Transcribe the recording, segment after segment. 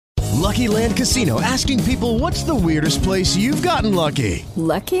Lucky Land Casino, asking people, what's the weirdest place you've gotten lucky?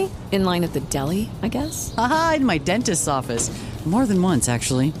 Lucky? In line at the deli, I guess? Aha, in my dentist's office. More than once,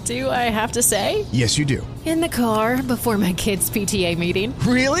 actually. Do I have to say? Yes, you do. In the car before my kids' PTA meeting.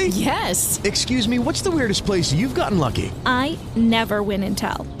 Really? Yes. Excuse me, what's the weirdest place you've gotten lucky? I never win and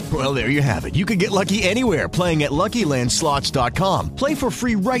tell. Well, there you have it. You can get lucky anywhere, playing at LuckyLandSlots.com. Play for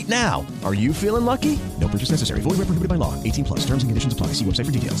free right now. Are you feeling lucky? No purchase necessary. Void where prohibited by law. 18 plus. Terms and conditions apply. See website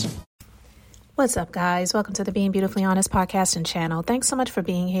for details. What's up, guys? Welcome to the Being Beautifully Honest podcast and channel. Thanks so much for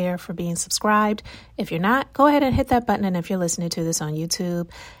being here, for being subscribed. If you're not, go ahead and hit that button. And if you're listening to this on YouTube,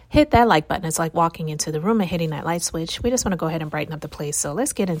 hit that like button. It's like walking into the room and hitting that light switch. We just want to go ahead and brighten up the place. So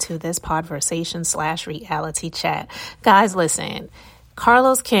let's get into this podversation/reality chat. Guys, listen.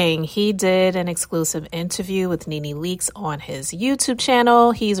 Carlos King, he did an exclusive interview with Nene Leakes on his YouTube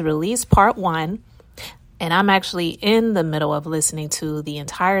channel. He's released part 1, and I'm actually in the middle of listening to the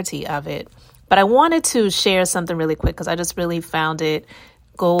entirety of it. But I wanted to share something really quick because I just really found it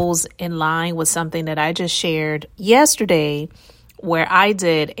goes in line with something that I just shared yesterday, where I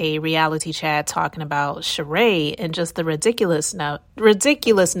did a reality chat talking about Sheree and just the ridiculousness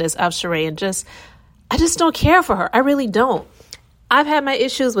of Sheree, and I just don't care for her. I really don't. I've had my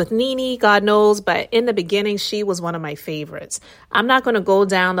issues with Nene, God knows, but in the beginning, she was one of my favorites. I'm not going to go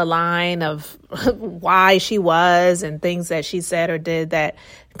down the line of why she was and things that she said or did that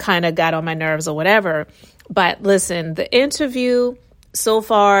kind of got on my nerves or whatever. But listen, the interview so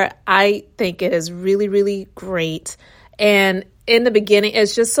far, I think it is really, really great. And in the beginning,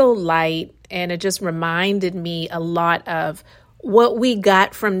 it's just so light, and it just reminded me a lot of what we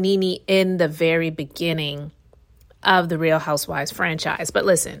got from Nene in the very beginning of the Real Housewives franchise. But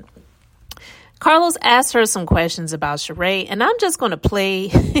listen, Carlos asked her some questions about Sheree, and I'm just going to play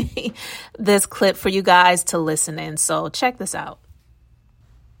this clip for you guys to listen in. So check this out.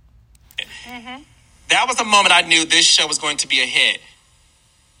 Mm-hmm. That was the moment I knew this show was going to be a hit.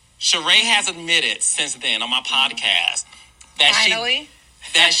 Sheree has admitted since then on my podcast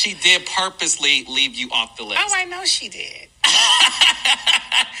that she did purposely leave you off the list. Oh, I know she did.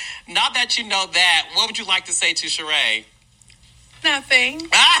 Now that you know that, what would you like to say to Sheree? Nothing.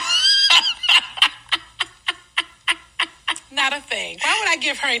 Not a thing. Why would I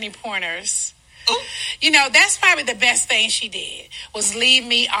give her any pointers? Ooh. You know, that's probably the best thing she did, was leave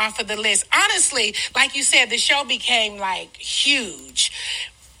me off of the list. Honestly, like you said, the show became like huge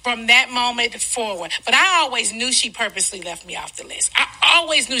from that moment forward. But I always knew she purposely left me off the list. I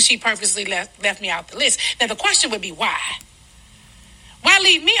always knew she purposely left me off the list. Now, the question would be why? Why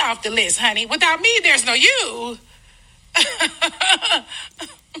leave me off the list, honey? Without me, there's no you.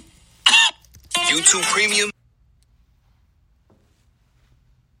 YouTube Premium.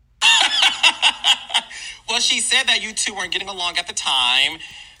 Well, she said that you two weren't getting along at the time,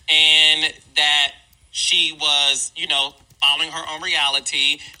 and that she was, following her own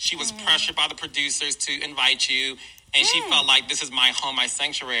reality. She was pressured by the producers to invite you. And she felt like, this is my home, my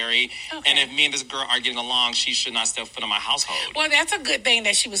sanctuary. Okay. And if me and this girl are getting along, she should not step foot in my household. Well, that's a good thing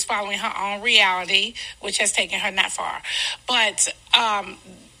that she was following her own reality, which has taken her not far. But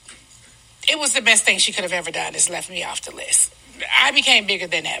it was the best thing she could have ever done, is left me off the list. I became bigger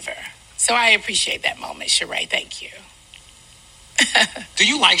than ever. So I appreciate that moment, Sheree. Thank you. Do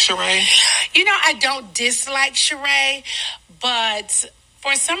you like Sheree? I don't dislike Sheree, but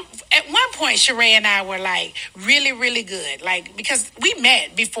at one point, Sheree and I were like really, really good. Like, because we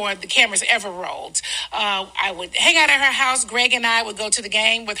met before the cameras ever rolled. I would hang out at her house. Greg and I would go to the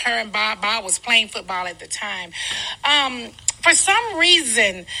game with her and Bob. Bob was playing football at the time. For some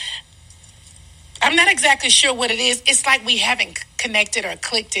reason, I'm not exactly sure what it is. It's like we haven't connected or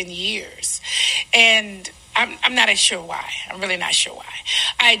clicked in years. And I'm not sure why. I'm really not sure why.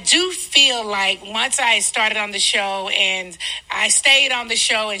 I do feel like once I started on the show, and I stayed on the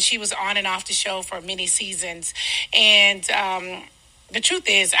show, and she was on and off the show for many seasons. And the truth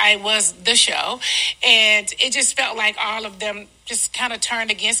is, I was the show, and it just felt like all of them just kind of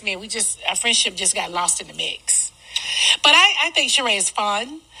turned against me. Our friendship just got lost in the mix. But I think Sheree is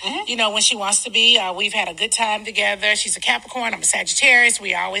fun. Mm-hmm. When she wants to be. We've had a good time together. She's a Capricorn. I'm a Sagittarius.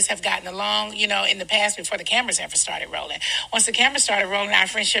 We always have gotten along, in the past before the cameras ever started rolling. Once the cameras started rolling, our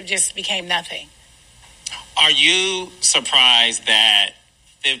friendship just became nothing. Are you surprised that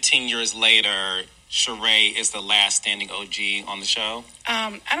 15 years later, Sheree is the last standing OG on the show?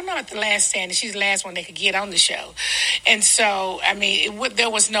 I don't know about the last standing. She's the last one that could get on the show. And so, there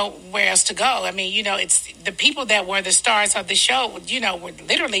was nowhere else to go. It's the people that were the stars of the show, were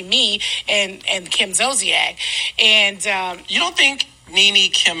literally me and Kim Zolciak. And you don't think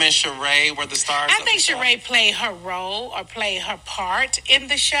Nene, Kim, and Sheree were the stars. I think Sheree played her role or played her part in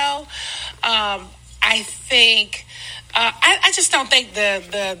the show. I think I just don't think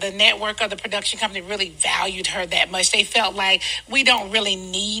the network or the production company really valued her that much. They felt like we don't really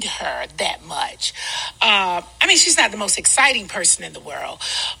need her that much. I mean, she's not the most exciting person in the world,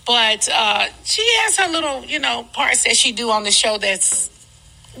 but she has her little, parts that she do on the show that's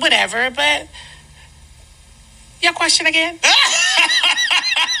whatever. But your question again?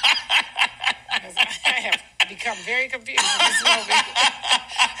 I have become very confused in this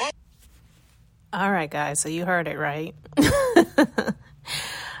moment. All right, guys, so you heard it, right?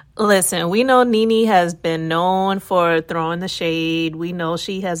 Listen, we know Nene has been known for throwing the shade. We know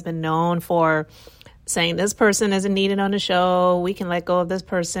she has been known for saying this person isn't needed on the show. We can let go of this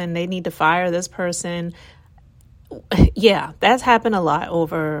person. They need to fire this person. Yeah, that's happened a lot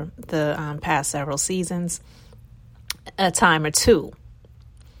over the past several seasons, a time or two.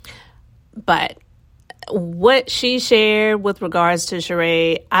 But what she shared with regards to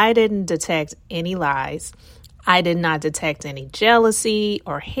Sheree, I didn't detect any lies. I did not detect any jealousy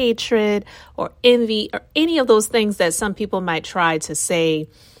or hatred or envy or any of those things that some people might try to say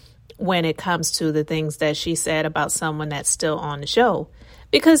when it comes to the things that she said about someone that's still on the show.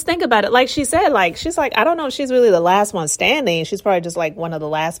 Because think about it, like she said, she's like, I don't know if she's really the last one standing. She's probably just like one of the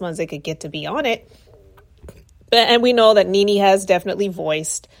last ones that could get to be on it. And we know that Nene has definitely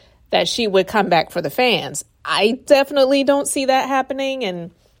voiced that she would come back for the fans. I definitely don't see that happening,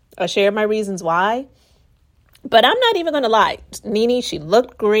 and I share my reasons why. But I'm not even going to lie. Nene, she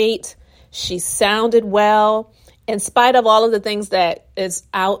looked great. She sounded well. In spite of all of the things that is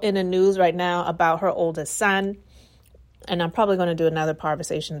out in the news right now about her oldest son, and I'm probably going to do another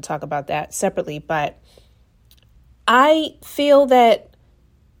conversation to talk about that separately, but I feel that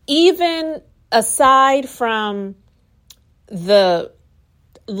even aside from the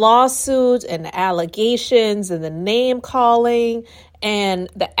lawsuits and the allegations and the name calling and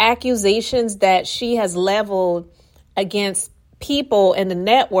the accusations that she has leveled against people in the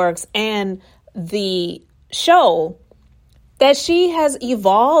networks and the show, that she has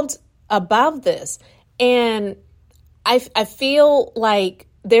evolved above this. And I feel like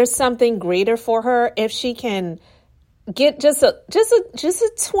there's something greater for her if she can get just a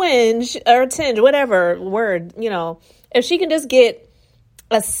twinge or a tinge, whatever word, if she can just get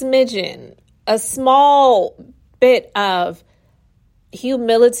a smidgen, a small bit of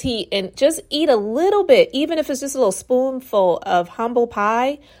humility and just eat a little bit, even if it's just a little spoonful of humble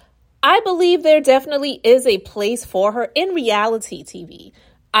pie, I believe there definitely is a place for her in reality TV.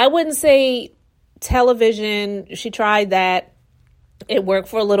 I wouldn't say television. She tried that. It worked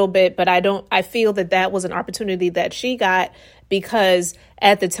for a little bit, but I feel that was an opportunity that she got because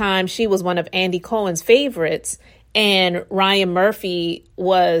at the time she was one of Andy Cohen's favorites. And Ryan Murphy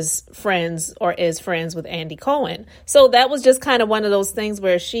was friends or is friends with Andy Cohen. So that was just kind of one of those things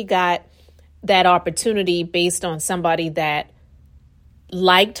where she got that opportunity based on somebody that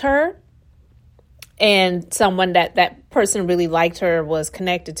liked her and someone that person really liked her, was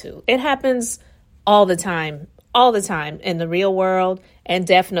connected to. It happens all the time in the real world and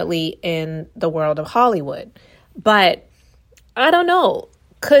definitely in the world of Hollywood. But I don't know.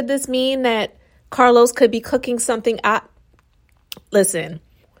 Could this mean that Carlos could be cooking something up? Listen,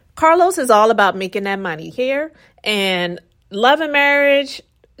 Carlos is all about making that money here, and Love and Marriage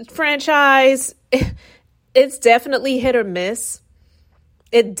franchise, it's definitely hit or miss.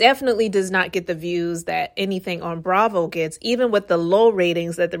 It definitely does not get the views that anything on Bravo gets, even with the low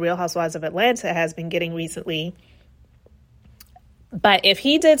ratings that the Real Housewives of Atlanta has been getting recently. But if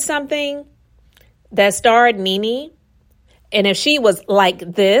he did something that starred Nene, and if she was like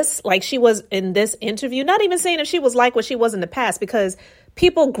this, like she was in this interview, not even saying if she was like what she was in the past, because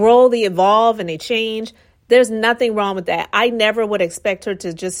people grow, they evolve, and they change. There's nothing wrong with that. I never would expect her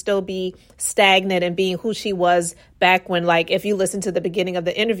to just still be stagnant and being who she was back when, like, if you listen to the beginning of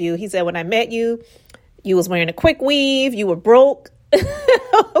the interview, he said, when I met you, you was wearing a quick weave, you were broke.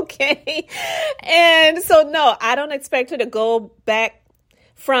 Okay. And so, no, I don't expect her to go back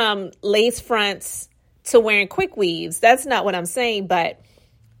from lace fronts to wearing quick weaves. That's not what I'm saying. But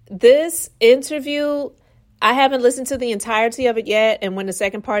this interview, I haven't listened to the entirety of it yet. And when the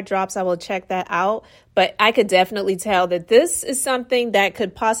second part drops, I will check that out. But I could definitely tell that this is something that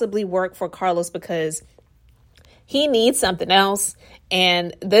could possibly work for Carlos because he needs something else.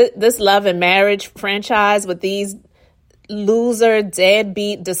 And this Love and Marriage franchise with these loser,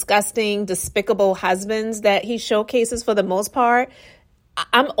 deadbeat, disgusting, despicable husbands that he showcases for the most part,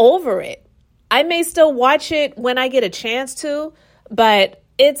 I'm over it. I may still watch it when I get a chance to, but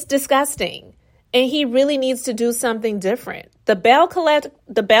it's disgusting. And he really needs to do something different. The Bell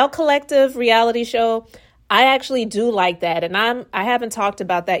Collective reality show, I actually do like that. And I haven't talked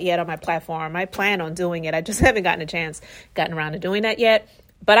about that yet on my platform. I plan on doing it. I just haven't gotten around to doing that yet.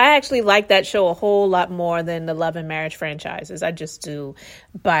 But I actually like that show a whole lot more than the Love and Marriage franchises. I just do.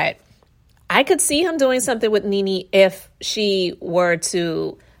 But I could see him doing something with Nene if she were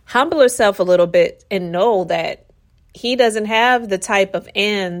to humble herself a little bit and know that he doesn't have the type of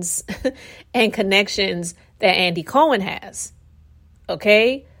ends and connections that Andy Cohen has.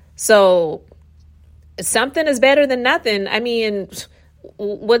 Okay? So something is better than nothing. I mean,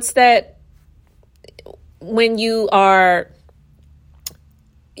 what's that? When you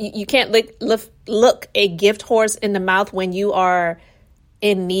can't look a gift horse in the mouth when you are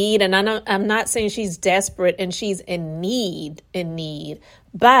in need. And I'm not saying she's desperate and she's in need,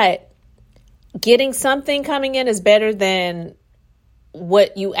 but getting something coming in is better than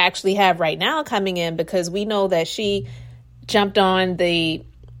what you actually have right now coming in, because we know that she jumped on the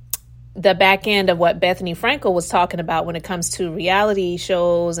back end of what Bethany Frankel was talking about when it comes to reality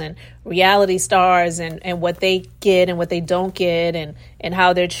shows and reality stars and what they get and what they don't get and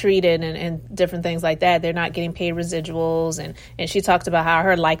how they're treated and different things like that. They're not getting paid residuals. And she talked about how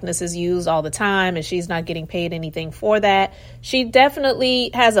her likeness is used all the time and she's not getting paid anything for that. She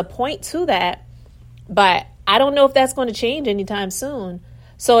definitely has a point to that, but I don't know if that's going to change anytime soon.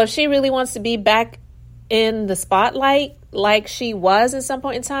 So if she really wants to be back in the spotlight like she was at some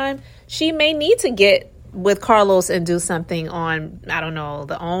point in time, she may need to get with Carlos and do something on, I don't know,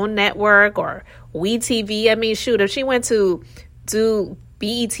 the OWN network or WeTV. I mean, shoot, if she went to do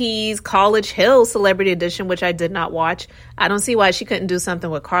BET's College Hill Celebrity Edition, which I did not watch, I don't see why she couldn't do something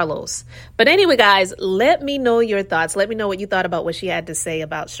with Carlos. But anyway, guys, let me know your thoughts. Let me know what you thought about what she had to say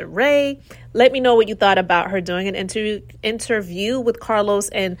about Sheree. Let me know what you thought about her doing an interview with Carlos.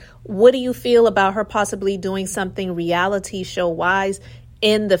 And what do you feel about her possibly doing something reality show-wise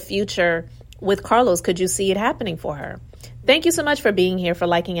in the future with Carlos? Could you see it happening for her? Thank you so much for being here, for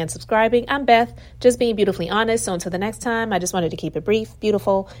liking and subscribing. I'm Beth, just being beautifully honest. So until the next time, I just wanted to keep it brief,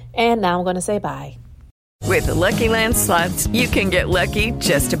 beautiful, and now I'm going to say bye. With the Lucky Land Slots, you can get lucky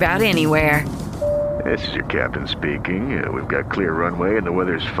just about anywhere. This is your captain speaking. We've got clear runway and the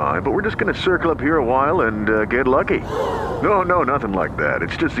weather's fine, but we're just going to circle up here a while and get lucky. No, nothing like that.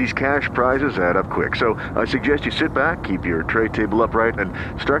 It's just these cash prizes add up quick. So I suggest you sit back, keep your tray table upright, and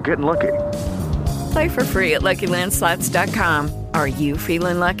start getting lucky. Play for free at LuckyLandSlots.com. Are you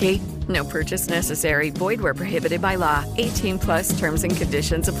feeling lucky? No purchase necessary. Void where prohibited by law. 18+ terms and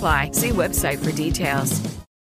conditions apply. See website for details.